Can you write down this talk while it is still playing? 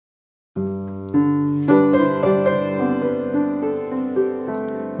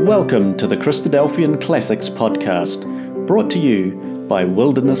Welcome to the Christadelphian Classics podcast, brought to you by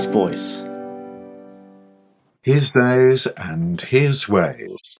Wilderness Voice. His Days and His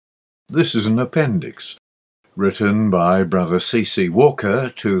Ways. This is an appendix, written by Brother C.C.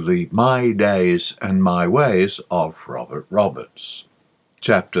 Walker to the My Days and My Ways of Robert Roberts.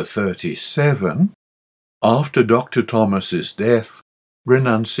 Chapter 37, After Dr. Thomas's Death,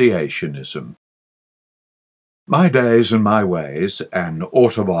 Renunciationism. My Days and My Ways, an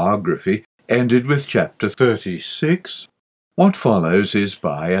autobiography, ended with chapter 36. What follows is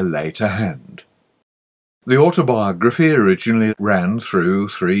by a later hand. The autobiography originally ran through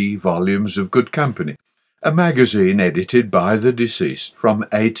 3 volumes of Good Company, a magazine edited by the deceased from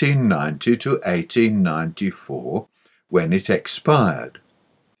 1890 to 1894, when it expired.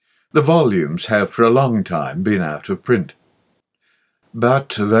 The volumes have for a long time been out of print.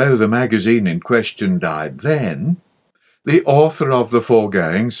 But though the magazine in question died then, the author of the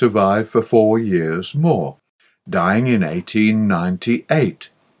foregoing survived for 4 years more, dying in 1898,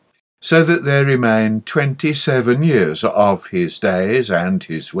 so that there remain 27 years of his days and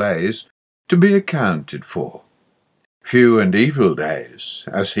his ways to be accounted for. Few and evil days,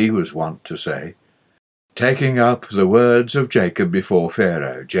 as he was wont to say, taking up the words of Jacob before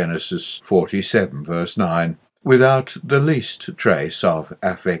Pharaoh, Genesis 47, verse 9, without the least trace of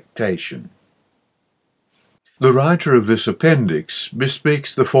affectation. The writer of this appendix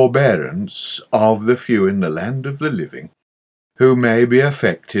bespeaks the forbearance of the few in the land of the living, who may be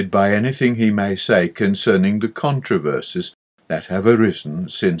affected by anything he may say concerning the controversies that have arisen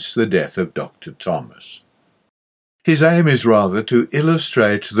since the death of Dr. Thomas. His aim is rather to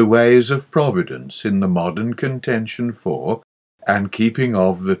illustrate the ways of providence in the modern contention for and keeping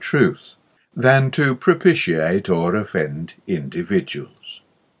of the truth, than to propitiate or offend individuals.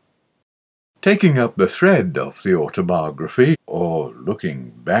 Taking up the thread of the autobiography, or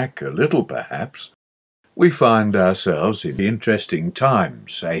looking back a little perhaps, we find ourselves in interesting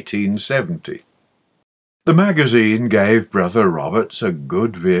times, 1870. The magazine gave Brother Roberts a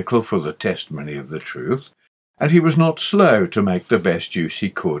good vehicle for the testimony of the truth, and he was not slow to make the best use he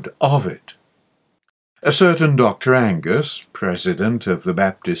could of it. A certain Dr. Angus, president of the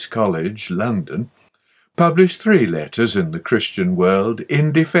Baptist College, London, published 3 letters in the Christian world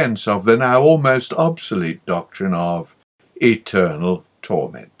in defence of the now almost obsolete doctrine of eternal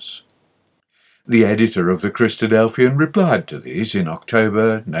torments. The editor of the Christadelphian replied to these in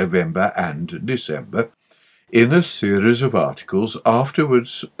October, November, and December, in a series of articles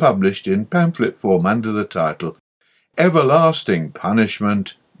afterwards published in pamphlet form under the title Everlasting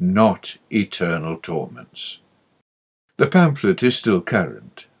Punishment, Not Eternal Torments. The pamphlet is still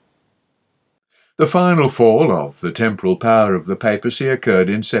current. The final fall of the temporal power of the papacy occurred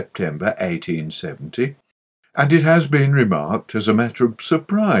in September 1870, and it has been remarked as a matter of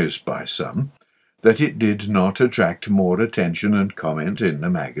surprise by some that it did not attract more attention and comment in the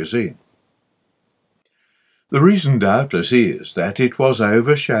magazine. The reason doubtless is that it was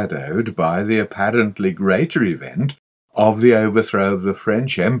overshadowed by the apparently greater event of the overthrow of the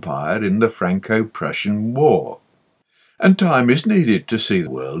French Empire in the Franco-Prussian War, and time is needed to see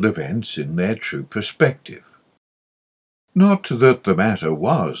world events in their true perspective. Not that the matter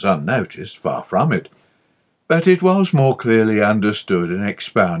was unnoticed, far from it, but it was more clearly understood and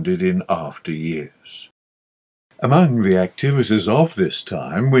expounded in after years. Among the activities of this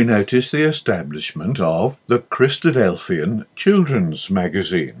time we notice the establishment of the Christadelphian Children's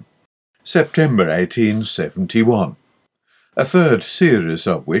Magazine, September 1871, a 3rd series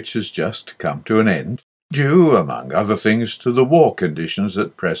of which has just come to an end, due, among other things, to the war conditions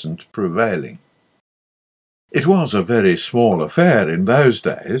at present prevailing. It was a very small affair in those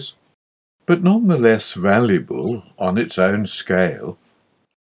days, but none the less valuable on its own scale.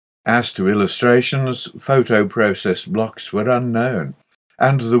 As to illustrations, photo-process blocks were unknown,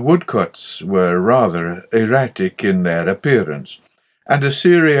 and the woodcuts were rather erratic in their appearance, and a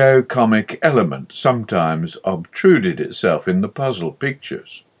serio-comic element sometimes obtruded itself in the puzzle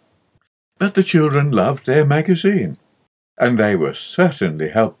pictures. But the children loved their magazine, and they were certainly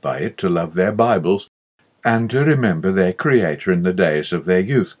helped by it to love their Bibles and to remember their Creator in the days of their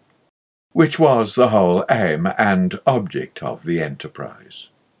youth, which was the whole aim and object of the enterprise.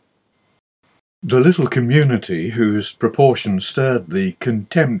 The little community whose proportions stirred the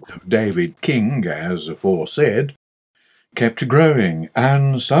contempt of David King, as aforesaid, kept growing,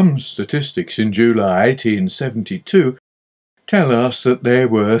 and some statistics in July 1872 tell us that there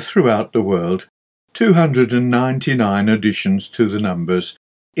were throughout the world 299 additions to the numbers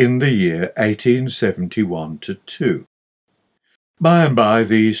in the year 1871-2. By and by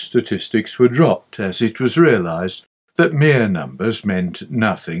these statistics were dropped as it was realized that mere numbers meant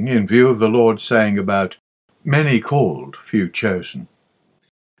nothing in view of the Lord's saying about many called, few chosen.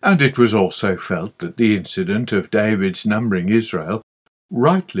 And it was also felt that the incident of David's numbering Israel,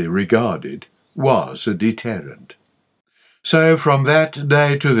 rightly regarded, was a deterrent. So from that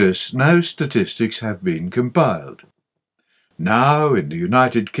day to this, no statistics have been compiled. Now, in the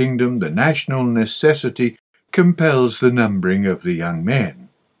United Kingdom, the national necessity compels the numbering of the young men,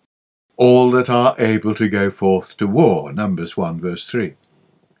 all that are able to go forth to war, Numbers 1 verse 3.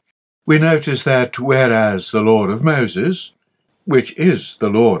 We notice that whereas the Lord of Moses, which is the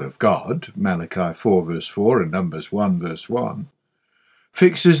Lord of God, Malachi 4 verse 4 and Numbers 1 verse 1,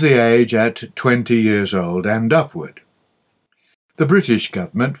 fixes the age at 20 years old and upward, the British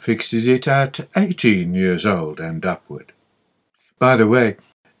government fixes it at 18 years old and upward. By the way,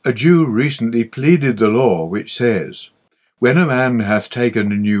 a Jew recently pleaded the law which says, when a man hath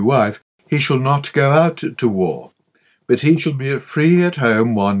taken a new wife, he shall not go out to war, but he shall be free at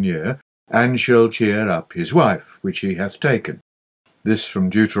home 1 year, and shall cheer up his wife, which he hath taken. This from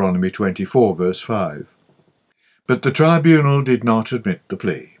Deuteronomy 24, verse 5. But the tribunal did not admit the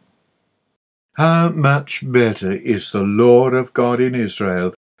plea. How much better is the Lord of God in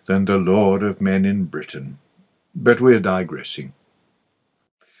Israel than the Lord of men in Britain? But we're digressing.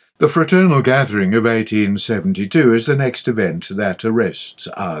 The fraternal gathering of 1872 is the next event that arrests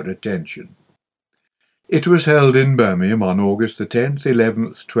our attention. It was held in Birmingham on August the 10th,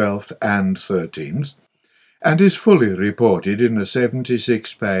 11th, 12th and 13th, and is fully reported in a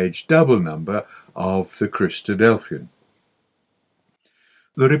 76-page double number of the Christadelphian.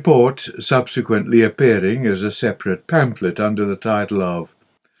 The report subsequently appearing as a separate pamphlet under the title of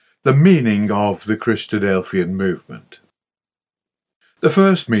The Meaning of the Christadelphian Movement. The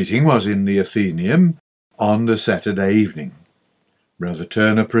first meeting was in the Athenaeum on the Saturday evening. Brother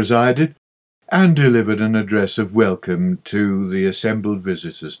Turner presided and delivered an address of welcome to the assembled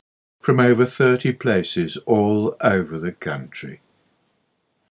visitors from over 30 places all over the country.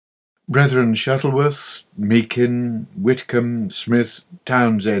 Brethren Shuttleworth, Meakin, Whitcomb, Smith,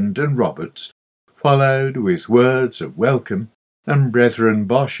 Townsend and Roberts followed with words of welcome, and Brethren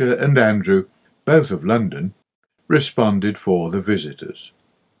Bosher and Andrew, both of London, responded for the visitors.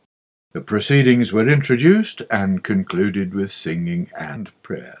 The proceedings were introduced and concluded with singing and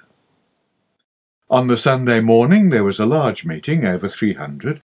prayer. On the Sunday morning there was a large meeting, over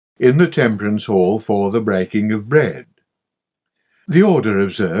 300, in the Temperance Hall for the breaking of bread. The order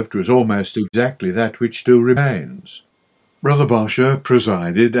observed was almost exactly that which still remains. Brother Bosher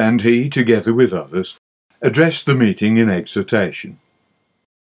presided, and he, together with others, addressed the meeting in exhortation.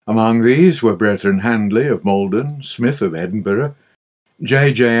 Among these were Brethren Handley of Malden, Smith of Edinburgh,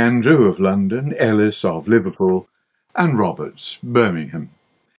 J. Andrew of London, Ellis of Liverpool, and Roberts, Birmingham.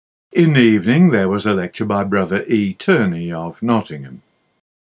 In the evening there was a lecture by Brother E. Turney of Nottingham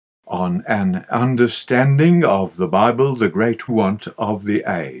on an understanding of the Bible, the great want of the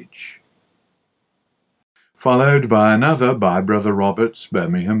age, followed by another by Brother Roberts,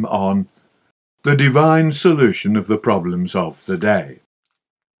 Birmingham, on the divine solution of the problems of the day.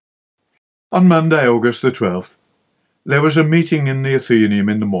 On Monday, August the 12th, there was a meeting in the Athenaeum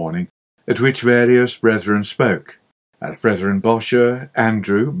in the morning, at which various brethren spoke, as Brethren Bosher,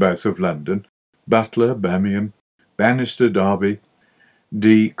 Andrew, both of London, Butler, Birmingham, Bannister, Derby,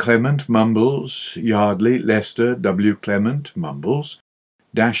 D. Clement, Mumbles, Yardley, Leicester, W. Clement, Mumbles,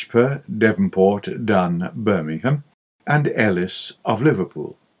 Dashper, Devonport, Dunn, Birmingham, and Ellis of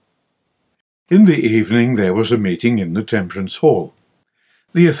Liverpool. In the evening there was a meeting in the Temperance Hall,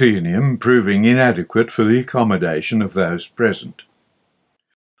 the Athenaeum proving inadequate for the accommodation of those present.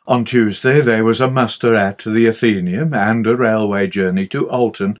 On Tuesday there was a muster at the Athenaeum and a railway journey to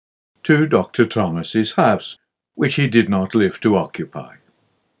Alton to Dr. Thomas's house, which he did not live to occupy.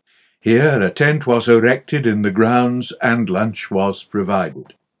 Here a tent was erected in the grounds and lunch was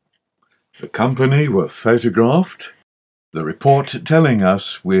provided. The company were photographed, the report telling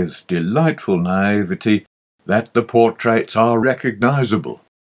us with delightful naivety that the portraits are recognizable.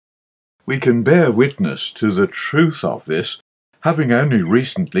 We can bear witness to the truth of this, having only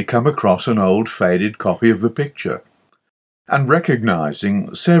recently come across an old faded copy of the picture, and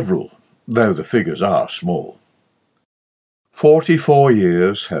recognizing several, though the figures are small. 44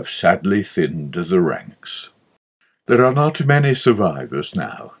 years have sadly thinned the ranks. There are not many survivors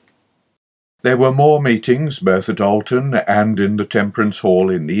now. There were more meetings both at Alton and in the Temperance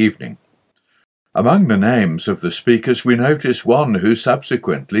Hall in the evening. Among the names of the speakers we notice one who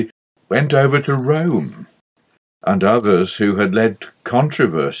subsequently went over to Rome, and others who had led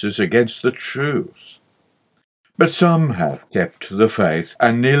controversies against the truth. But some have kept the faith,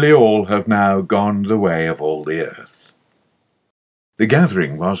 and nearly all have now gone the way of all the earth. The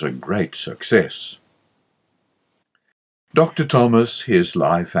gathering was a great success. Dr. Thomas, his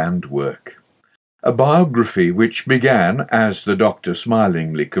life and work. A biography which began, as the doctor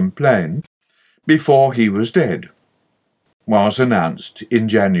smilingly complained, before he was dead, was announced in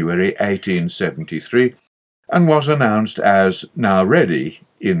January 1873 and was announced as now ready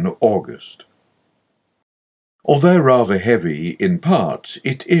in August. Although rather heavy in parts,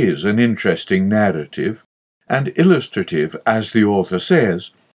 it is an interesting narrative and illustrative, as the author says,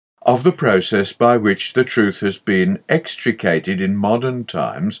 of the process by which the truth has been extricated in modern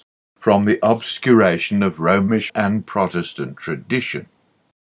times from the obscuration of Romish and Protestant tradition.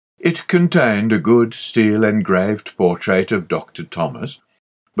 It contained a good steel-engraved portrait of Dr. Thomas,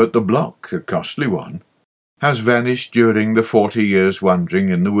 but the block, a costly one, has vanished during the 40 years' wandering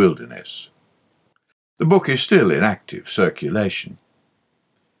in the wilderness. The book is still in active circulation.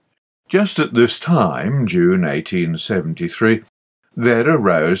 Just at this time, June 1873, there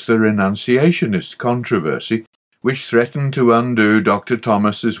arose the Renunciationist controversy, which threatened to undo Dr.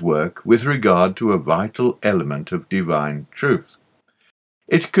 Thomas's work with regard to a vital element of divine truth.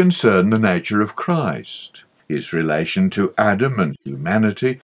 It concerned the nature of Christ, his relation to Adam and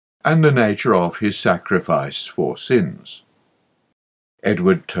humanity, and the nature of his sacrifice for sins.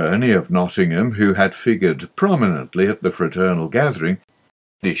 Edward Turney of Nottingham, who had figured prominently at the fraternal gathering,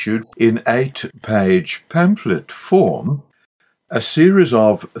 issued in 8-page pamphlet form a series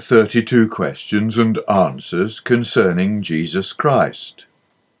of 32 questions and answers concerning Jesus Christ.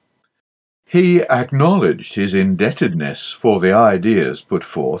 He acknowledged his indebtedness for the ideas put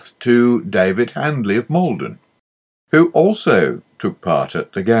forth to David Handley of Malden, who also took part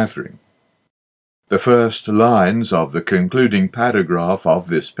at the gathering. The first lines of the concluding paragraph of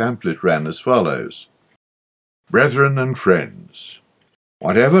this pamphlet ran as follows: "Brethren and friends,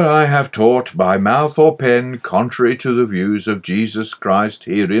 whatever I have taught by mouth or pen contrary to the views of Jesus Christ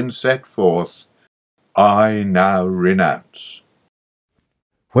herein set forth, I now renounce."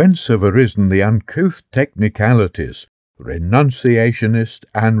 Whence have arisen the uncouth technicalities, renunciationist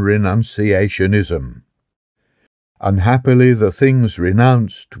and renunciationism? Unhappily the things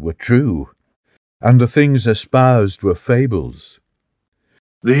renounced were true, and the things espoused were fables.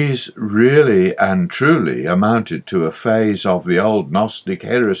 These really and truly amounted to a phase of the old Gnostic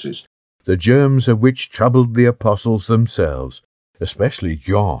heresies, the germs of which troubled the apostles themselves, especially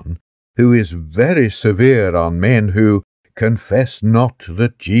John, who is very severe on men who confess not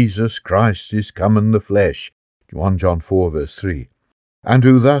that Jesus Christ is come in the flesh, 1 John 4 verse 3, and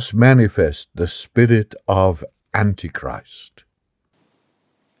who thus manifest the spirit of Antichrist.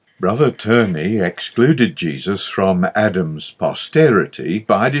 Brother Turney excluded Jesus from Adam's posterity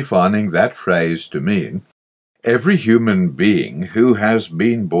by defining that phrase to mean every human being who has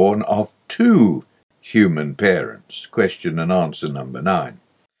been born of two human parents. Question and answer number 9.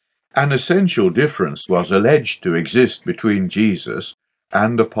 An essential difference was alleged to exist between Jesus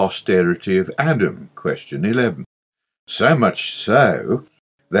and the posterity of Adam. Question 11. So much so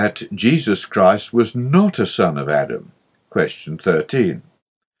that Jesus Christ was not a son of Adam. Question 13.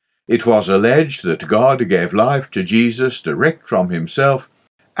 It was alleged that God gave life to Jesus direct from himself,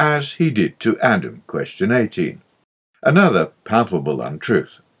 as he did to Adam. Question 18. Another palpable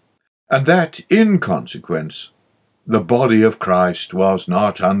untruth. And that, in consequence, the body of Christ was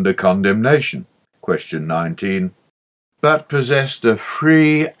not under condemnation. Question 19. But possessed a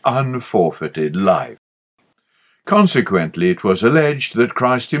free, unforfeited life. Consequently, it was alleged that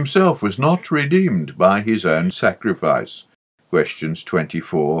Christ himself was not redeemed by his own sacrifice. Questions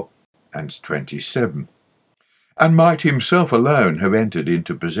 24 and 27, and might himself alone have entered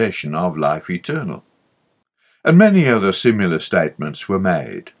into possession of life eternal. And many other similar statements were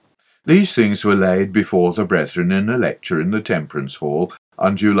made. These things were laid before the brethren in a lecture in the Temperance Hall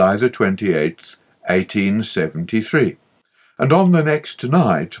on July the 28th, 1873, and on the next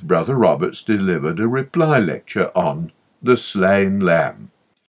night Brother Roberts delivered a reply lecture on the Slain Lamb,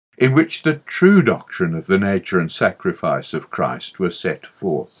 in which the true doctrine of the nature and sacrifice of Christ were set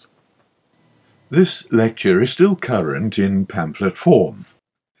forth. This lecture is still current in pamphlet form.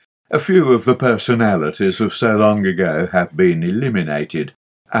 A few of the personalities of so long ago have been eliminated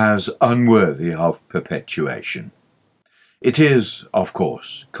as unworthy of perpetuation. It is, of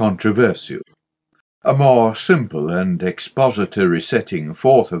course, controversial. A more simple and expository setting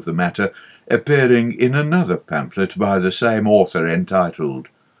forth of the matter appearing in another pamphlet by the same author entitled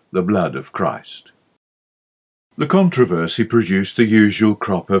The Blood of Christ. The controversy produced the usual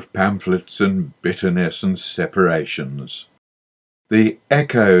crop of pamphlets and bitterness and separations, the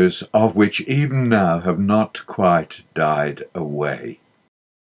echoes of which even now have not quite died away.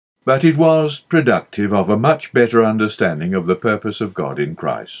 but it was productive of a much better understanding of the purpose of God in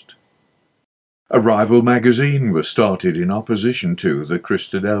Christ. A rival magazine was started in opposition to the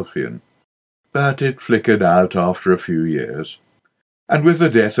Christadelphian, but it flickered out after a few years, and with the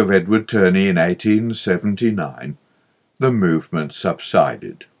death of Edward Turney in 1879, the movement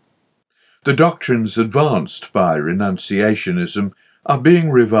subsided. The doctrines advanced by Renunciationism are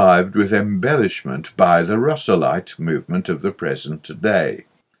being revived with embellishment by the Russellite movement of the present day.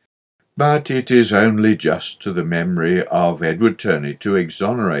 But it is only just to the memory of Edward Turney to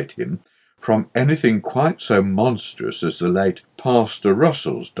exonerate him from anything quite so monstrous as the late Pastor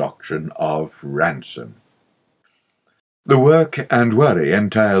Russell's doctrine of ransom. The work and worry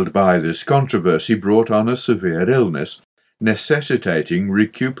entailed by this controversy brought on a severe illness, necessitating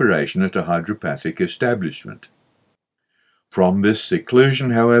recuperation at a hydropathic establishment. From this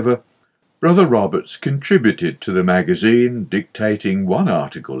seclusion, however, Brother Roberts contributed to the magazine, dictating one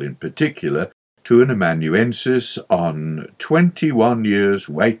article in particular to an amanuensis on 21 years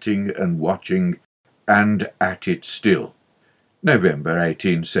waiting and watching, and at it still, November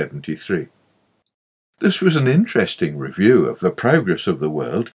 1873. This was an interesting review of the progress of the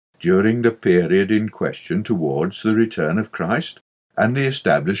world during the period in question towards the return of Christ and the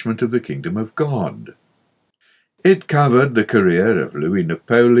establishment of the kingdom of God. It covered the career of Louis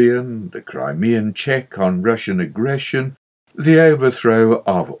Napoleon, the Crimean check on Russian aggression, the overthrow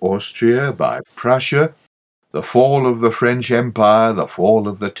of Austria by Prussia, the fall of the French Empire, the fall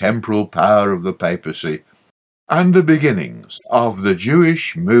of the temporal power of the papacy, and the beginnings of the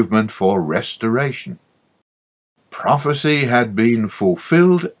Jewish movement for restoration. Prophecy had been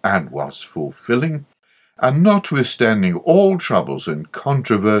fulfilled and was fulfilling, and notwithstanding all troubles and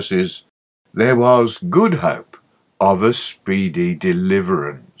controversies, there was good hope of a speedy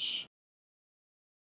deliverance.